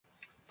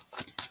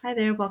Hi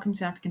there, welcome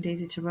to African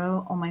Daisy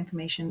Tarot. All my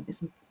information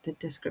is in the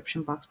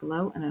description box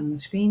below and on the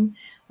screen.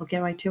 We'll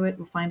get right to it.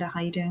 We'll find out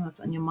how you're doing, what's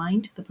on your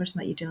mind, the person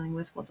that you're dealing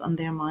with, what's on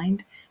their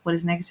mind, what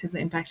is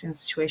negatively impacting the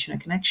situation or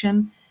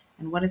connection,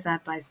 and what is the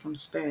advice from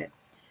Spirit.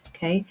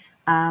 Okay,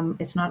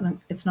 it's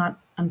not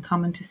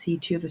uncommon to see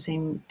two of the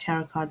same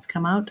tarot cards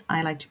come out.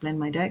 I like to blend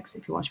my decks.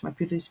 If you watch my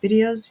previous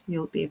videos,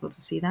 you'll be able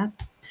to see that.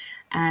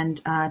 And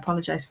I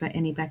apologize for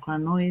any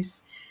background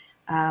noise.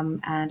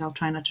 And I'll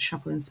try not to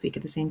shuffle and speak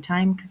at the same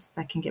time because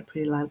that can get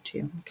pretty loud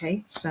too.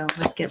 Okay, so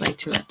let's get right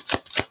to it.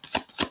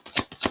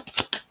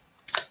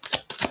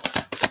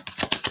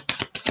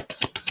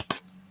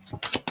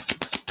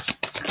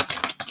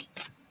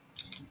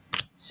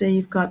 So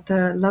you've got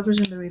the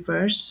Lovers in the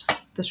reverse,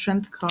 the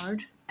Strength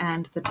card,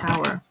 and the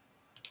Tower.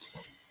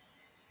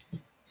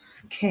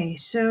 Okay,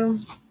 so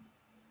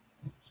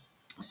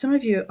some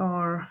of you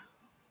are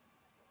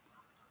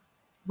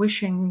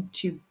wishing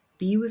to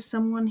be with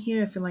someone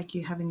here. I feel like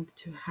you're having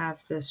to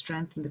have the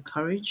strength and the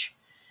courage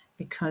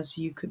because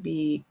you could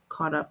be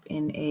caught up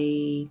in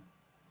a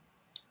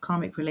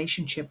karmic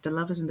relationship. The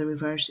Lovers in the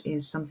reverse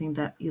is something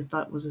that you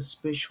thought was a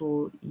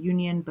spiritual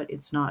union, but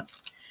it's not.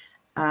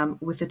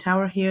 With the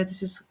Tower here,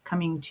 this is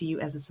coming to you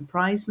as a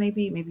surprise.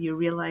 Maybe you're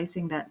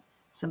realizing that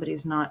somebody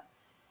is not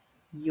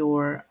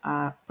your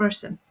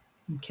person.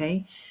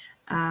 Okay.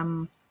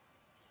 Some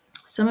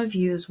of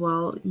you as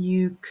well,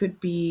 you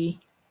could be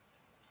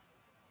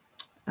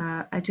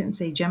I didn't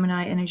say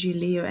Gemini energy,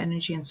 Leo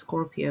energy, and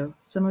Scorpio.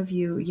 Some of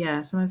you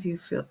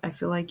I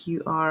feel like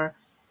you are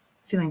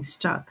feeling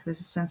stuck. There's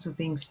a sense of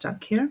being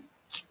stuck here.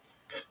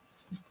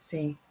 Let's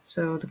see.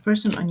 So the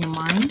person on your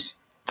mind,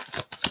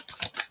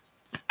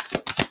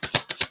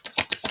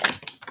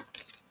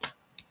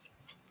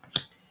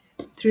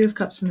 Three of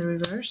Cups in the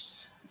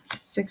reverse,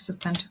 Six of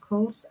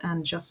Pentacles,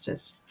 and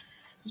Justice.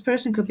 This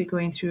person could be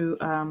going through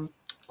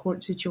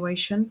court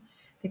situation.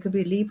 They could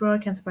be Libra,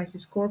 Cancer,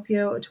 Pisces,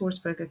 Scorpio, Taurus,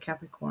 Virgo,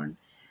 Capricorn.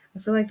 I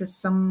feel like there's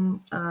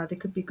some, they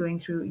could be going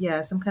through,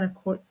 some kind of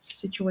court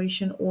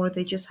situation, or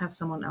they just have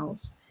someone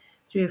else.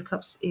 Three of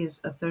Cups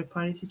is a third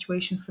party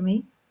situation for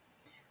me.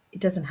 It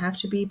doesn't have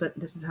to be, but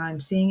this is how I'm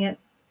seeing it.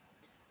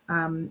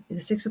 The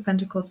Six of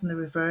Pentacles in the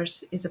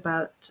reverse is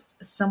about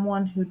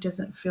someone who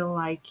doesn't feel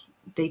like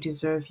they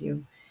deserve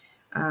you.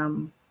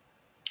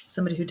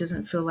 Somebody who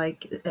doesn't feel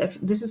like, if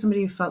this is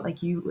somebody who felt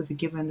like you were the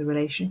giver in the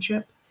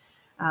relationship,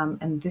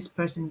 and this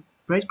person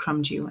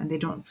breadcrumbed you and they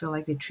don't feel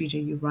like they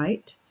treated you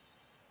right.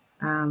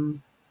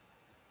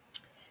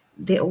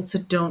 They also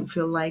don't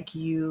feel like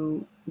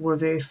you were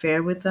very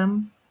fair with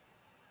them,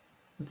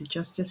 with the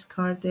Justice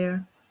card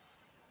there.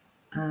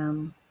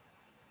 I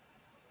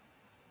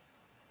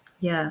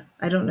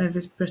don't know if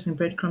this person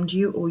breadcrumbed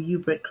you or you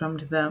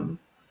breadcrumbed them.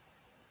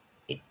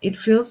 It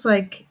feels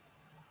like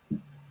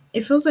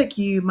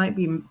you might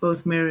be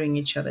both mirroring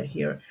each other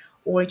here,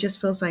 or it just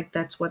feels like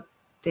that's what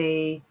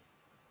they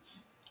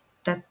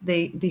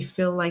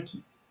feel like.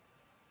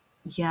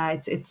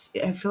 It's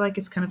I feel like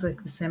it's kind of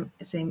like the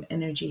same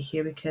energy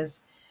here,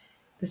 because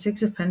the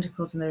Six of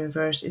Pentacles in the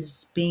reverse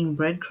is being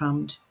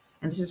breadcrumbed,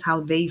 and this is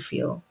how they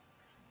feel.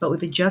 But with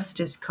the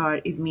Justice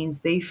card, it means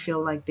they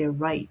feel like they're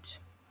right.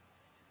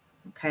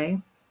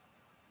 Okay?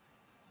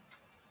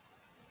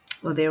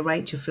 Well, they're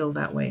right to feel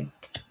that way.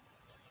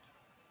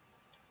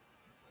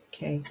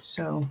 Okay,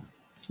 so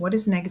what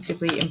is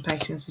negatively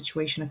impacting the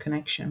situation or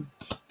connection?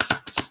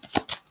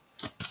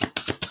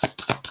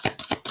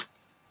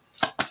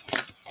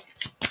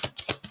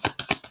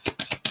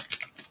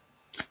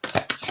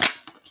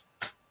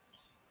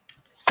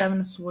 Seven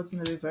of Swords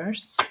in the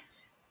reverse.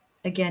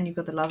 Again, you've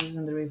got the Lovers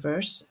in the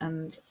reverse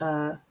and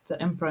the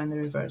Emperor in the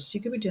reverse.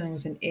 You could be dealing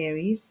with an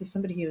Aries. There's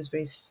somebody here who's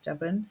very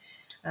stubborn.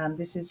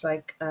 This is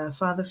like a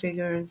father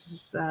figure. This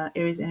is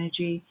Aries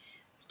energy.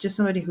 It's just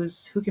somebody who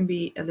can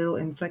be a little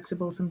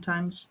inflexible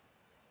sometimes.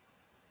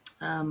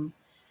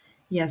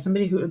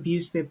 Somebody who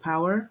abused their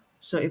power.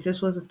 So if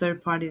this was a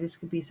third party, this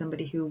could be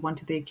somebody who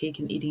wanted their cake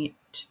and eating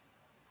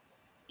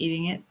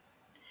it.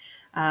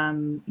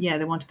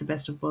 They wanted the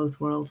best of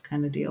both worlds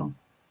kind of deal.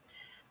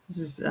 This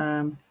is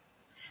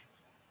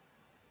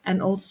and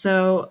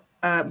also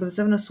with the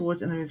Seven of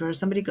Swords in the reverse,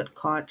 somebody got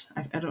caught.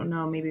 I don't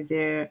know, maybe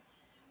their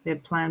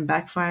plan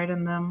backfired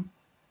on them,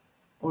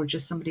 or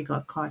just somebody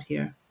got caught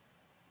here.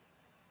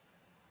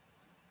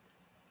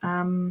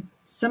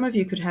 Some of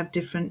you could have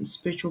different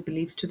spiritual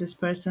beliefs to this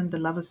person. The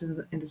Lovers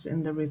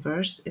in the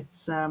reverse.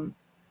 It's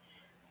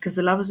because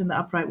the Lovers in the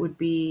upright would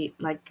be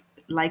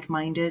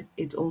like-minded.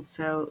 It's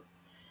also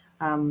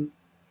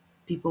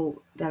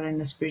people that are in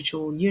a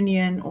spiritual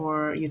union,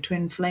 or your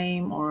twin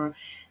flame or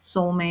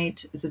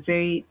soulmate. Is a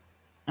very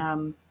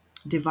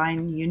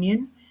divine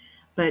union.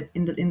 But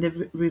in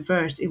the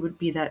reverse, it would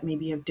be that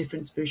maybe you have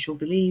different spiritual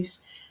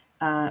beliefs.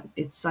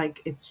 It's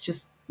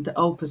just the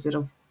opposite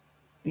of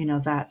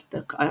that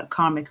the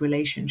karmic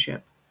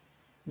relationship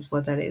is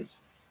what that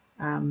is.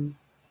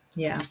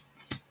 Yeah.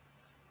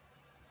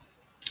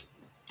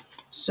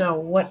 So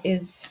what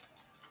is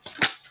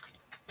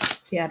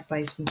the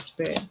advice from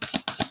Spirit?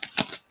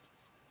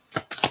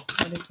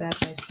 What is the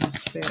advice from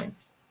Spirit?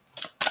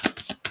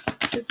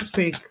 this is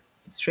pretty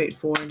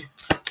straightforward.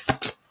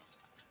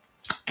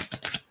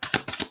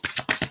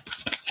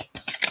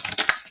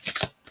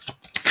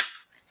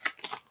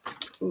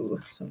 Ooh,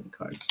 so many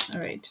cards.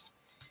 All right.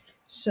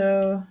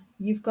 So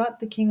you've got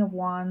the King of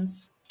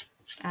Wands,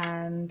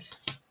 and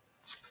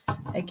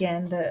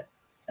again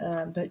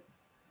the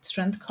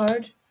Strength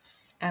card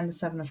and the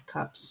Seven of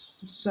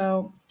Cups.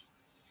 So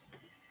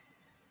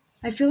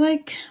I feel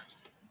like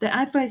the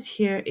advice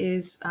here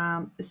is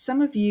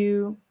some of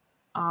you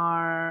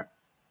are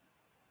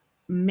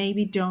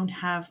maybe don't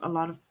have a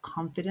lot of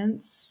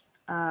confidence.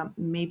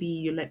 Maybe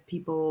you let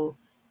people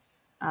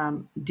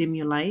dim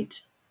your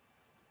light.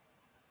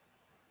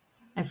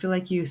 I feel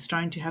like you're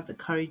starting to have the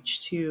courage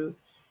to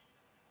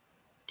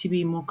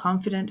be more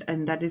confident,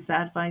 and that is the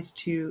advice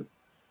to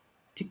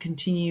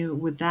continue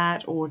with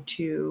that, or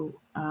to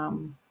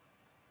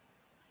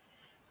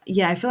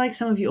yeah, I feel like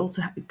some of you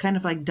also kind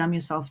of like dumb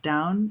yourself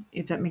down,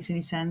 if that makes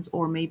any sense,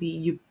 or maybe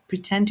you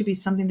pretend to be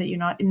something that you're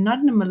not in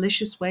a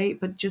malicious way,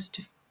 but just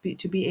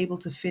to be able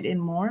to fit in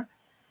more,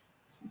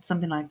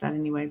 something like that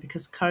anyway.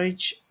 Because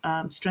courage,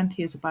 strength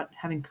here is about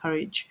having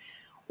courage,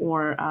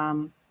 or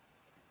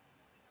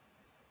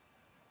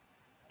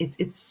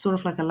it's sort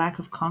of like a lack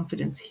of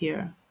confidence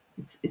here.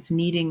 It's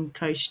needing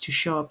courage to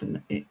show up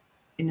in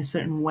a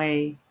certain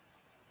way.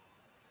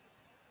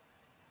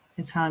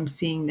 Is how I'm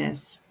seeing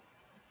this.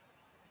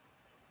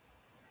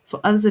 For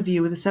others of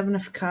you with the Seven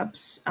of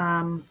Cups,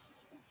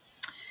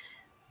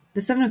 the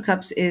Seven of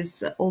Cups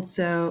is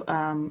also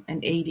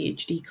an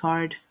AuDHD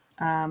card.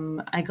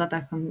 I got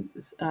that from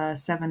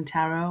Seven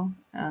Tarot.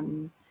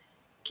 Can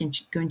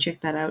go and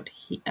check that out.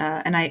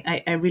 And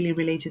I really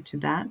related to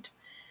that.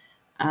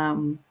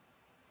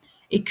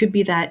 It could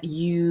be that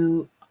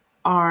you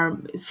are,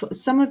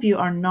 some of you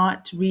are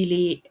not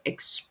really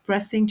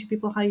expressing to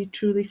people how you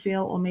truly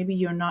feel, or maybe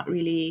you're not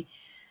really,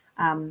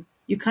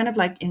 you kind of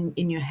like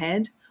in your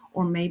head,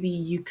 or maybe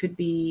you could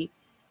be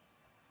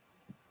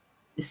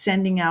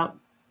sending out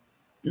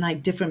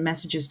like different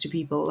messages to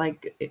people,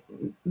 like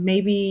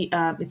maybe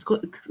it's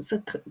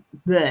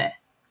bleh,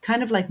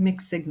 kind of like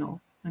mixed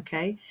signal.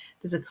 Okay,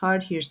 there's a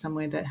card here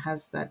somewhere that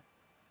has that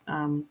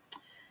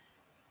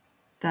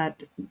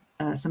that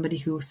somebody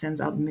who sends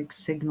out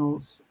mixed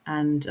signals,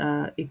 and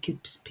it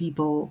keeps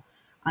people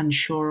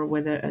unsure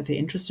whether they're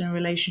interested in a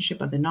relationship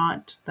or they're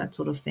not, that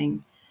sort of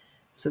thing.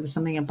 So there's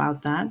something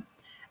about that.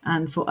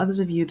 And for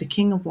others of you, the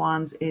King of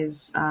Wands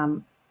is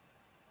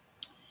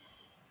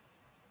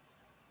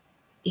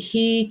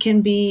he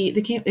can be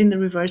the king in the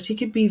reverse. He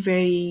could be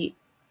very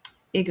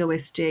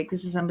egoistic.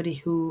 This is somebody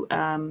who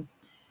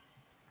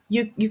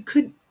you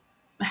could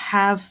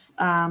have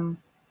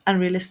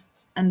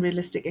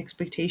unrealistic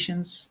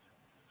expectations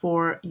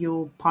for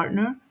your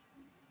partner.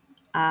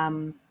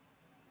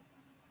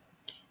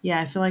 Yeah,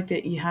 I feel like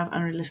that you have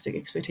unrealistic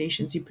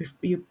expectations.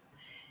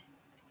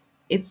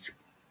 It's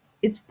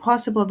it's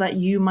possible that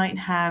you might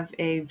have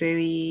a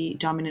very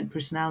dominant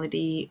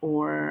personality,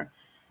 or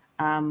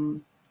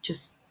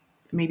just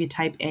maybe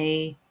type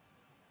A,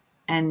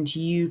 and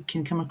you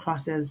can come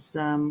across as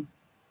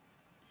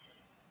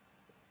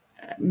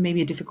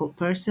maybe a difficult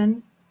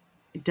person.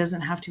 It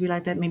doesn't have to be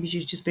like that. Maybe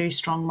you're just very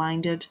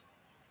strong-minded.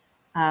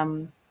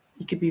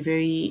 You could be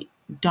very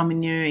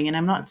domineering, and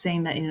I'm not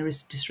saying that in a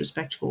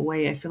disrespectful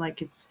way. I feel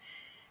like it's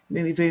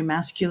maybe very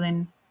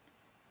masculine.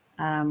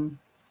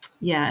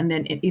 Yeah, and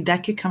then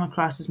that could come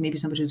across as maybe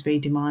somebody who's very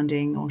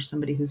demanding, or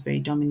somebody who's very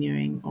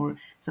domineering, or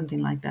something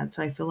like that.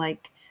 So I feel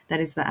like that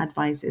is the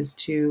advice, is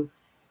to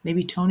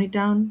maybe tone it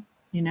down,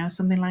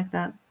 something like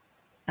that.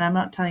 And I'm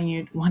not telling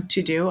you what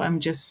to do. I'm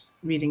just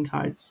reading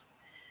cards.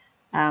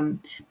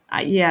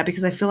 Yeah,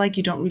 because I feel like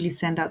you don't really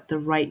send out the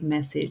right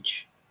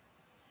message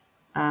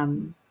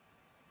when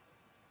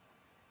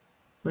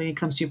it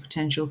comes to your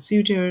potential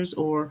suitors,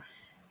 or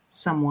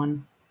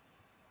someone,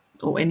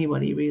 or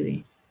anybody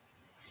really.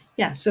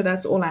 Yeah, so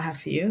that's all I have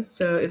for you.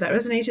 So if that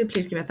resonated,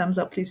 please give a thumbs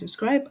up, please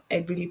subscribe.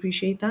 I'd really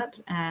appreciate that.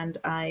 And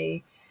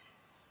I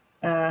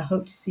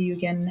hope to see you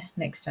again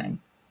next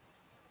time.